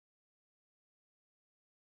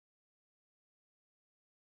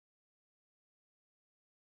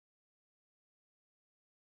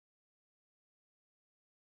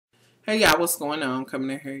Hey y'all, what's going on? Coming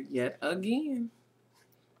in here yet again.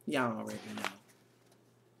 Y'all already know.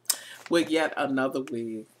 With yet another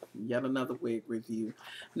wig. Yet another wig review.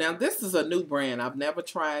 Now this is a new brand. I've never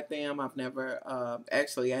tried them. I've never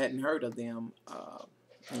actually I hadn't heard of them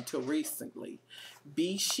until recently.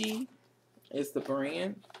 Bishi is the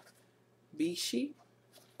brand. Bishi.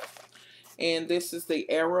 And this is the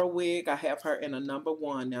Aero wig. I have her in a number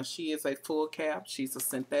 1. Now she is a full cap. She's a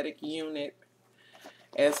synthetic unit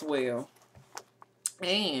as well.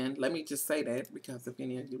 And let me just say that because if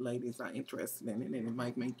any of you ladies are interested in it, and it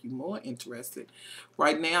might make you more interested.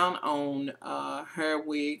 Right now on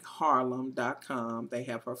herwigharlem.com, they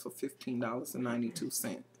have her for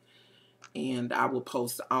 $15.92. And I will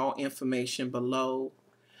post all information below.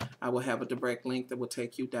 I will have a direct link that will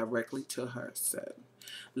take you directly to her. So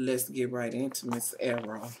let's get right into Miss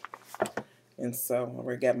Aero. And so I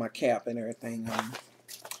already got my cap and everything on.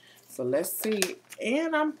 So let's see.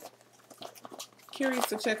 And I'm curious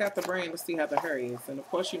to check out the brand to see how the hair is. And of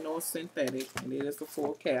course, you know it's synthetic and it is a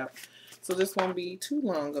full cap. So this won't be too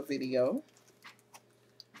long a video.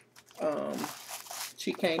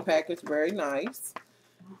 She came packaged very nice.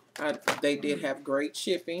 They did have great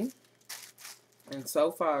shipping. And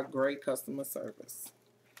so far, great customer service.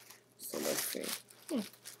 So let's see.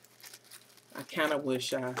 I kind of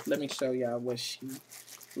wish let me show y'all what she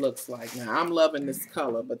looks like. Now, I'm loving this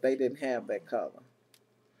color, but they didn't have that color.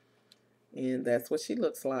 And that's what she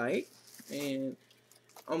looks like. And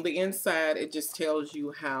on the inside, it just tells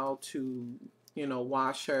you how to,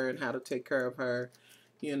 wash her and how to take care of her,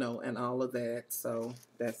 and all of that. So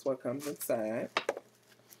that's what comes inside.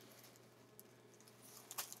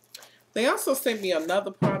 They also sent me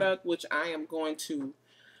another product, which I am going to,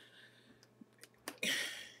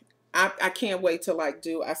 I can't wait to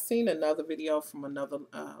do. I seen another video from another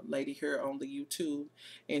lady here on the YouTube,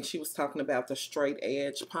 and she was talking about the straight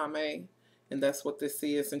edge pomade. And that's what this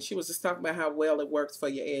is. And she was just talking about how well it works for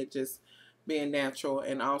your edges, being natural.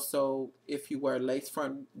 And also, if you wear lace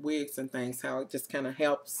front wigs and things, how it just kind of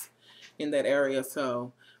helps in that area.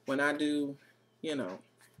 So when I do,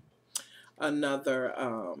 another,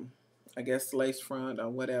 I guess, lace front or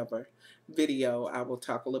whatever video, I will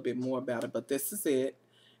talk a little bit more about it. But this is it.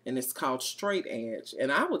 And it's called straight edge.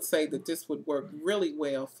 And I would say that this would work really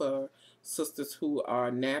well for sisters who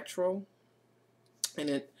are natural. And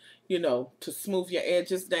it, to smooth your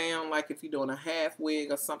edges down, like if you're doing a half wig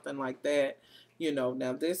or something like that.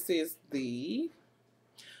 Now this is the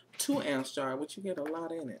 2-ounce jar, which you get a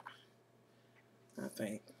lot in it, I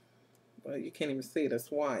think. Well, you can't even see it, it's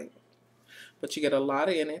white. But you get a lot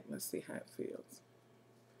in it. Let's see how it feels.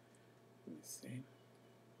 Let me see.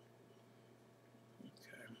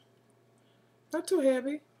 Okay. Not too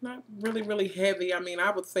heavy. Not really, really heavy. I mean, I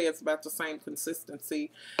would say it's about the same consistency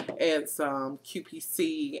as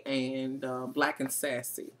QPC and Black and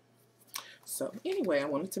Sassy. So anyway, I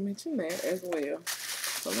wanted to mention that as well.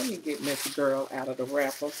 So let me get Miss Girl out of the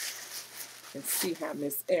wrapper and see how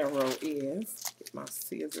Miss Aero is. Get my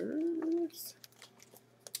scissors.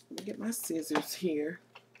 Let me get my scissors here.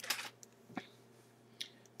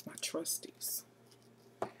 My trusties.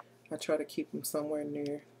 I try to keep them somewhere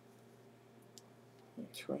near.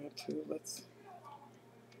 Let's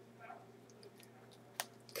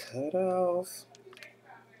cut off.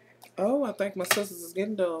 Oh, I think my scissors is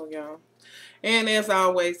getting dull, y'all. And as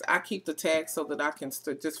always, I keep the tag so that I can,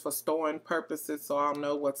 just for storing purposes, so I'll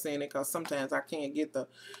know what's in it. Because sometimes I can't get the,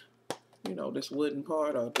 this wooden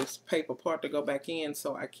part or this paper part to go back in.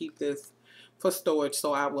 So I keep this for storage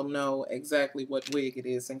so I will know exactly what wig it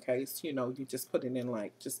is in case, you just put it in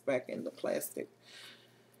just back in the plastic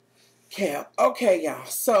cap. Okay, y'all.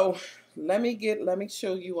 So let me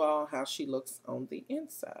show you all how she looks on the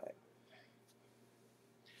inside.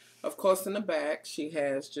 Of course, in the back, she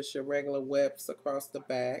has just your regular webs across the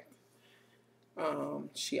back.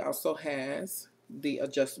 She also has the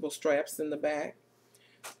adjustable straps in the back.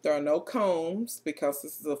 There are no combs because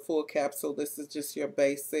this is a full cap, so this is just your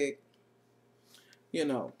basic,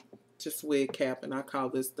 just wig cap, and I call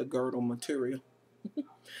this the girdle material.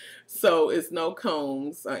 So it's no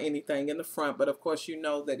combs or anything in the front, but of course you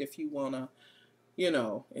know that if you want to,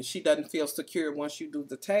 and she doesn't feel secure once you do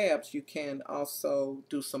the tabs, you can also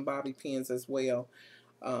do some bobby pins as well,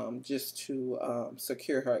 just to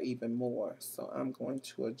secure her even more. So I'm going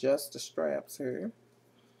to adjust the straps here.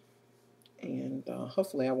 And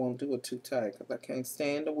hopefully I won't do it too tight because I can't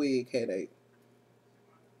stand the wig headache.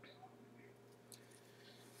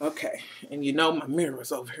 Okay, and my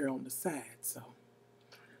mirror's over here on the side, so.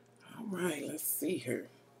 All right, let's see here.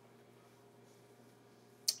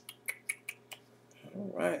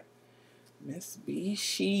 All right, Miss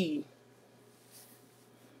Bishi.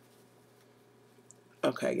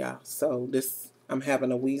 Okay, y'all. So this, I'm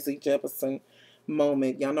having a Wheezy Jefferson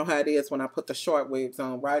moment. Y'all know how it is when I put the short wigs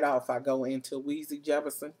on. Right off, I go into Wheezy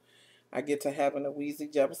Jefferson. I get to having a Wheezy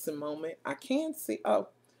Jefferson moment. I can see.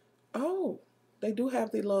 Oh, they do have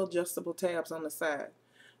the little adjustable tabs on the side.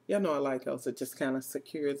 Y'all know I like those. It just kind of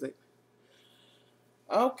secures it.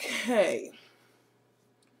 Okay.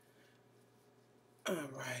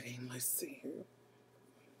 Alrighty, let's see here.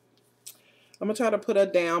 I'm going to try to put her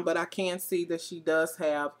down, but I can see that she does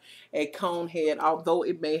have a cone head, although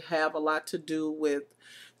it may have a lot to do with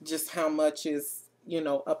just how much is, you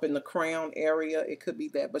know, up in the crown area. It could be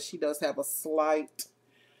that, but she does have a slight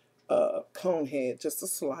cone head, just a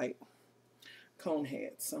slight cone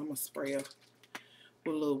head. So I'm going to spray her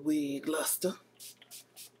with a little wig luster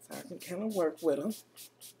so I can kind of work with her.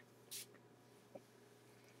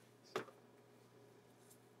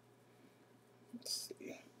 Let's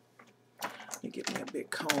see. Let me get me a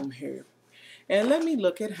big comb here. And let me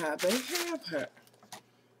look at how they have her.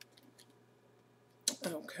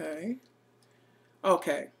 Okay.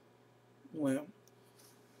 Okay. Well.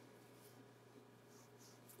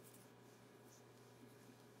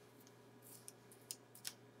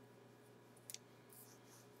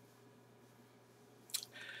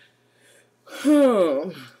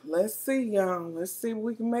 Let's see, y'all. Let's see what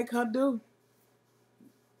we can make her do.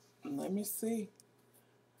 Let me see.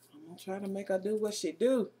 I'm going to try to make her do what she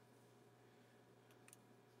do.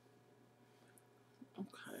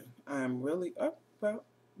 Okay. I'm really... Oh, well,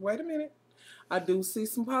 wait a minute. I do see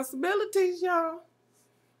some possibilities, y'all.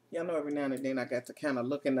 Y'all know every now and then I got to kind of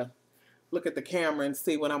look at the camera and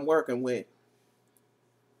see what I'm working with.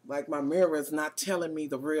 Like my mirror is not telling me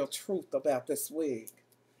the real truth about this wig.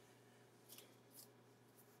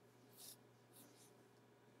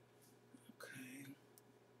 Okay.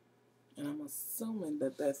 And I'm assuming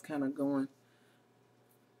that that's kind of going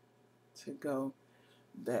to go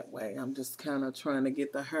that way. I'm just kind of trying to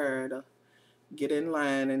get the hair to get in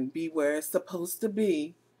line and be where it's supposed to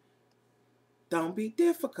be. Don't be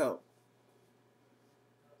difficult.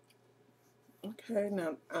 Okay,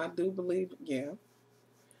 now I do believe, yeah,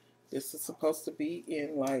 this is supposed to be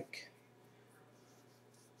in like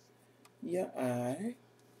your eye.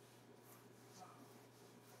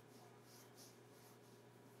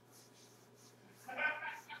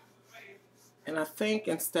 And I think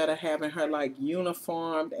instead of having her like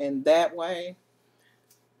uniformed and that way,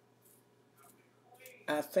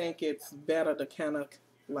 I think it's better to kind of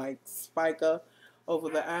like spike her over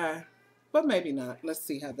the eye. But maybe not. Let's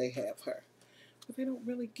see how they have her. But they don't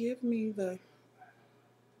really give me the,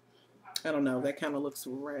 I don't know, that kind of looks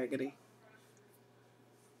raggedy.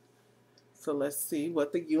 So let's see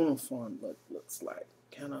what the uniform looks like.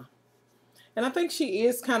 Kind of. And I think she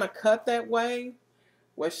is kind of cut that way,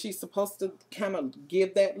 where she's supposed to kind of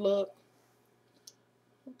give that look.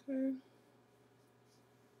 Okay.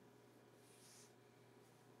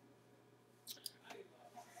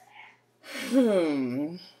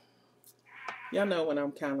 Y'all know when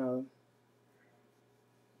I'm kind of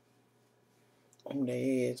on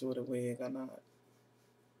the edge with a wig or not.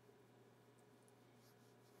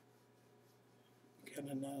 Kind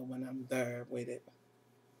of know when I'm there with it.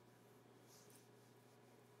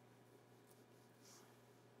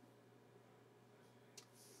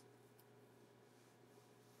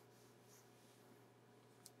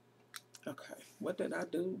 Okay, what did I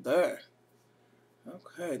do there?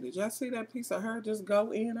 Okay, did y'all see that piece of hair just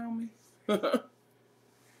go in on me? My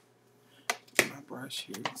brush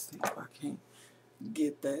here, see if I can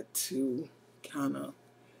get that to kind of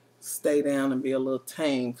stay down and be a little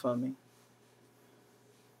tame for me.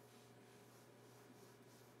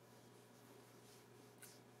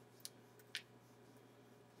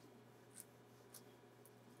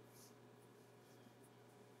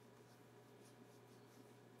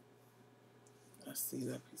 I see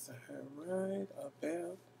that piece of hair right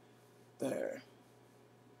about there.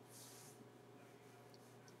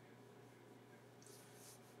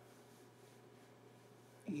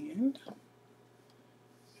 And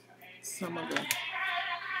some of the,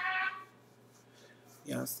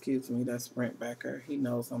 yeah, excuse me, that's Brent Becker. He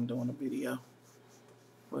knows I'm doing a video.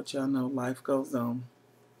 But y'all know life goes on.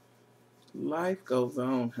 Life goes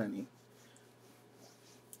on, honey.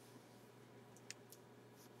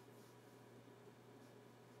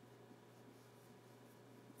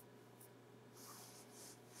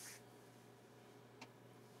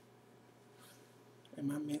 Am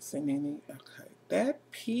I missing any? Okay, that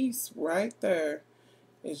piece right there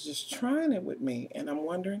is just trying it with me, and I'm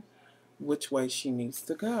wondering which way she needs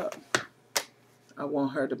to go. I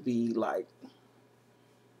want her to be like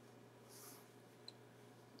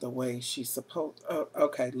the way she's supposed. Oh,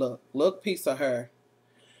 okay, look piece of her.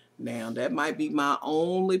 Now, that might be my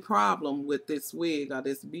only problem with this wig or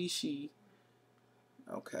this Bishi.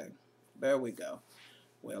 Okay, there we go.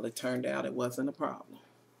 Well, it turned out it wasn't a problem.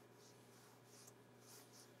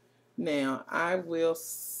 Now, I will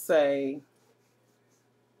say,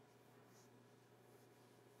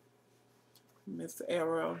 Miss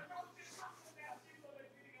Arrow,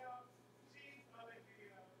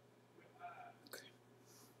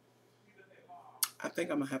 I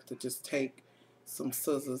think I'm going to have to just take some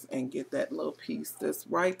scissors and get that little piece that's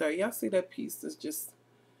right there. Y'all see that piece that's just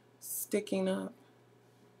sticking up?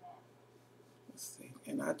 Let's see.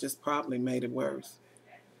 And I just probably made it worse.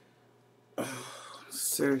 Oh,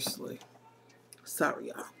 seriously. Sorry,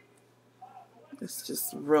 y'all. It's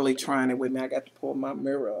just really trying it with me. I got to pull my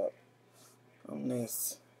mirror up on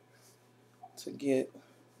this to get...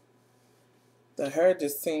 The hair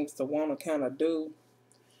just seems to want to kind of do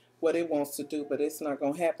what it wants to do, but it's not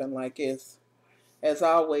going to happen like this. As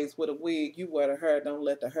always, with a wig, you wear the hair, don't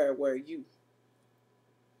let the hair wear you.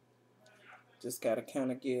 Just got to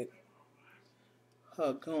kind of get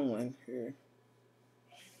her going here.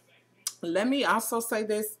 Let me also say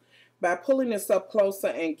this. By pulling this up closer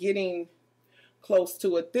and getting close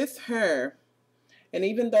to it, this hair, and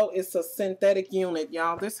even though it's a synthetic unit,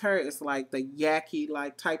 y'all, this hair is like the yaki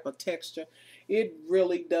like type of texture. It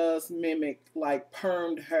really does mimic like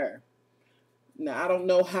permed hair. Now, I don't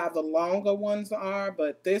know how the longer ones are,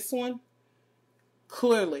 but this one,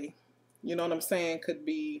 clearly, you know what I'm saying, could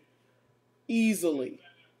be easily,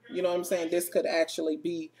 you know what I'm saying, this could actually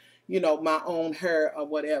be, you know, my own hair or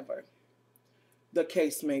whatever the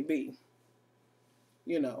case may be.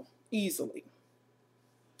 You know, easily.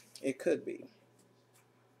 It could be.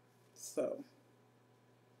 So,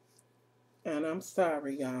 and I'm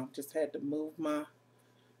sorry, y'all. Just had to move my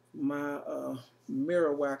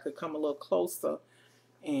mirror where I could come a little closer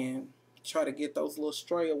and try to get those little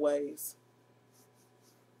strayaways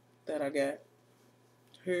that I got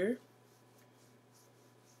here.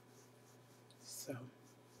 So,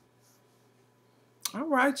 all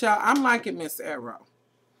right, y'all. I'm liking Miss Arrow.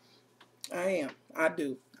 I am. I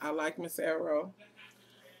do. I like Miss Arrow.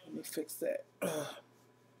 Let me fix that.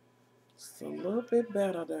 It's a little bit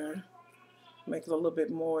better there. Make it a little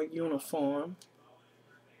bit more uniform.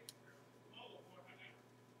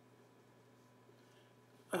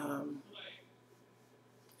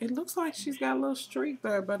 It looks like she's got a little streak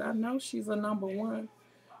there, but I know she's a number one.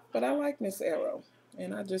 But I like Miss Arrow.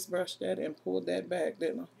 And I just brushed that and pulled that back,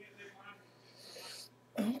 didn't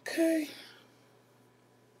I? Okay.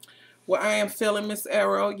 Well, I am feeling Miss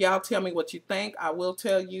Arrow. Y'all tell me what you think. I will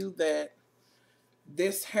tell you that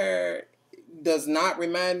this hair does not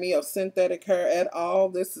remind me of synthetic hair at all.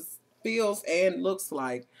 This is, feels and looks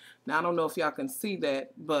like, now I don't know if y'all can see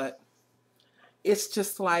that, but it's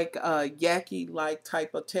just like a yaki-like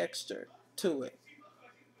type of texture to it.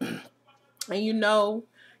 And you know,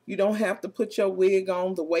 you don't have to put your wig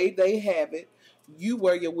on the way they have it. You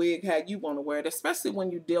wear your wig how you want to wear it, especially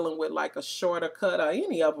when you're dealing with like a shorter cut or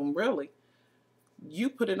any of them really. You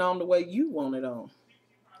put it on the way you want it on.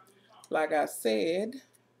 Like I said,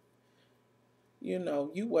 you know,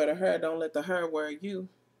 you wear the hair, don't let the hair wear you.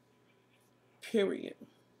 Period.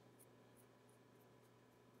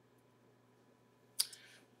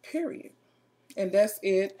 Period. And that's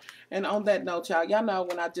it. And on that note, y'all know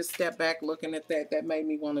when I just step back looking at that, that made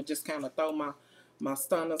me want to just kind of throw my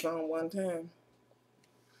stunners on one time.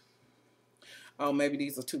 Oh, maybe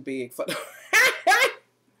these are too big for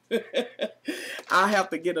the... I'll have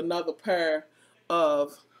to get another pair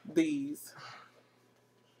of these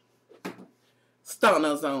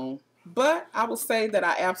stunners on. But I will say that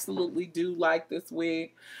I absolutely do like this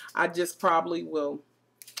wig. I just probably will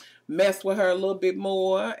mess with her a little bit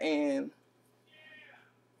more and,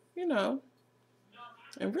 you know,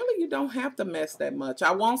 and really you don't have to mess that much.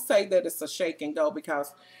 I won't say that it's a shake and go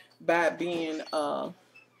because by being,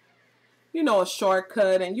 you know, a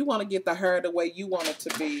shortcut and you want to get the hair the way you want it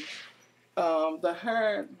to be. The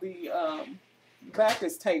hair, the back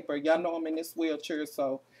is tapered. Y'all know I'm in this wheelchair,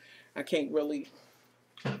 so I can't really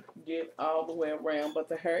get all the way around, but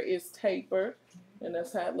the hair is tapered, and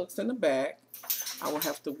that's how it looks in the back. I will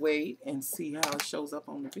have to wait and see how it shows up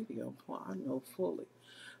on the video. Well, I know fully.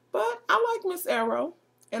 But I like Miss Arrow,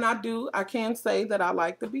 and I can say that I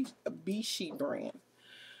like the Bishi brand.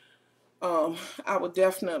 I would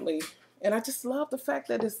definitely, and I just love the fact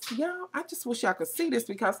that it's, y'all, I just wish y'all could see this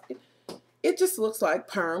because it just looks like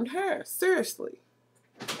permed hair. Seriously.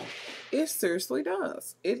 It seriously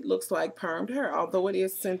does. It looks like permed hair. Although it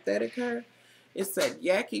is synthetic hair, it's that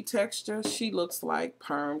yaki texture. She looks like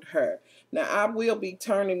permed hair. Now, I will be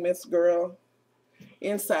turning Miss Girl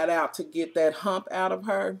inside out to get that hump out of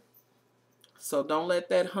her. So don't let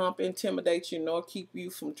that hump intimidate you nor keep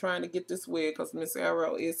you from trying to get this wig, because Miss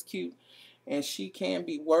Arrow is cute and she can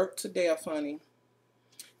be worked to death, honey.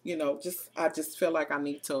 You know, I just feel like I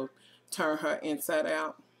need to turn her inside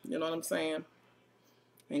out. You know what I'm saying?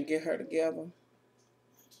 And get her together.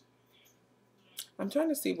 I'm trying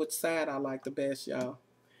to see which side I like the best, y'all.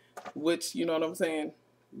 Which, you know what I'm saying?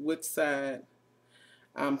 Which side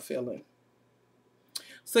I'm feeling.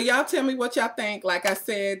 So y'all tell me what y'all think. Like I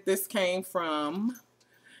said, this came from,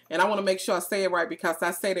 and I want to make sure I say it right because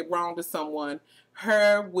I said it wrong to someone,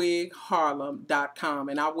 herwigharlem.com,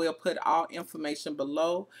 and I will put all information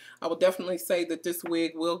below. I will definitely say that this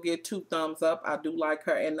wig will get 2 thumbs up. I do like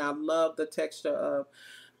her, and I love the texture of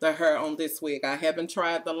the hair on this wig. I haven't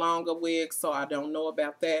tried the longer wig, so I don't know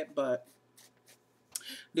about that, but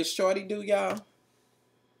this shorty do, y'all.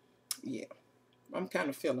 Yeah, I'm kind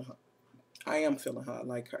of feeling her. I am feeling her. I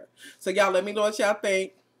like her. So y'all let me know what y'all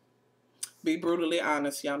think. Be brutally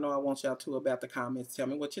honest. Y'all know I want y'all to about the comments. Tell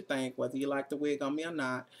me what you think, whether you like the wig on me or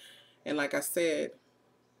not. And like I said,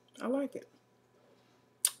 I like it.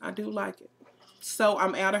 I do like it. So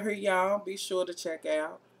I'm out of here, y'all. Be sure to check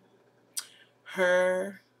out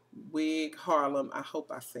Her Wig Harlem. I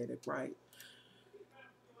hope I said it right.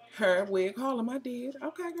 Her Wig Harlem. I did.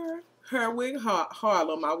 Okay, girl. Her Wig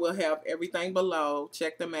Harlem. I will have everything below.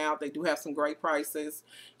 Check them out. They do have some great prices.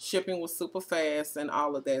 Shipping was super fast and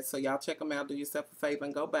all of that. So y'all check them out. Do yourself a favor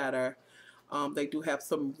and go buy there. They do have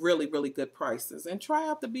some really, really good prices. And try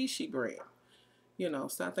out the Bishi brand. You know,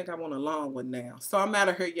 so I think I want a long one now. So I'm out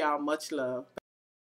of here, y'all. Much love.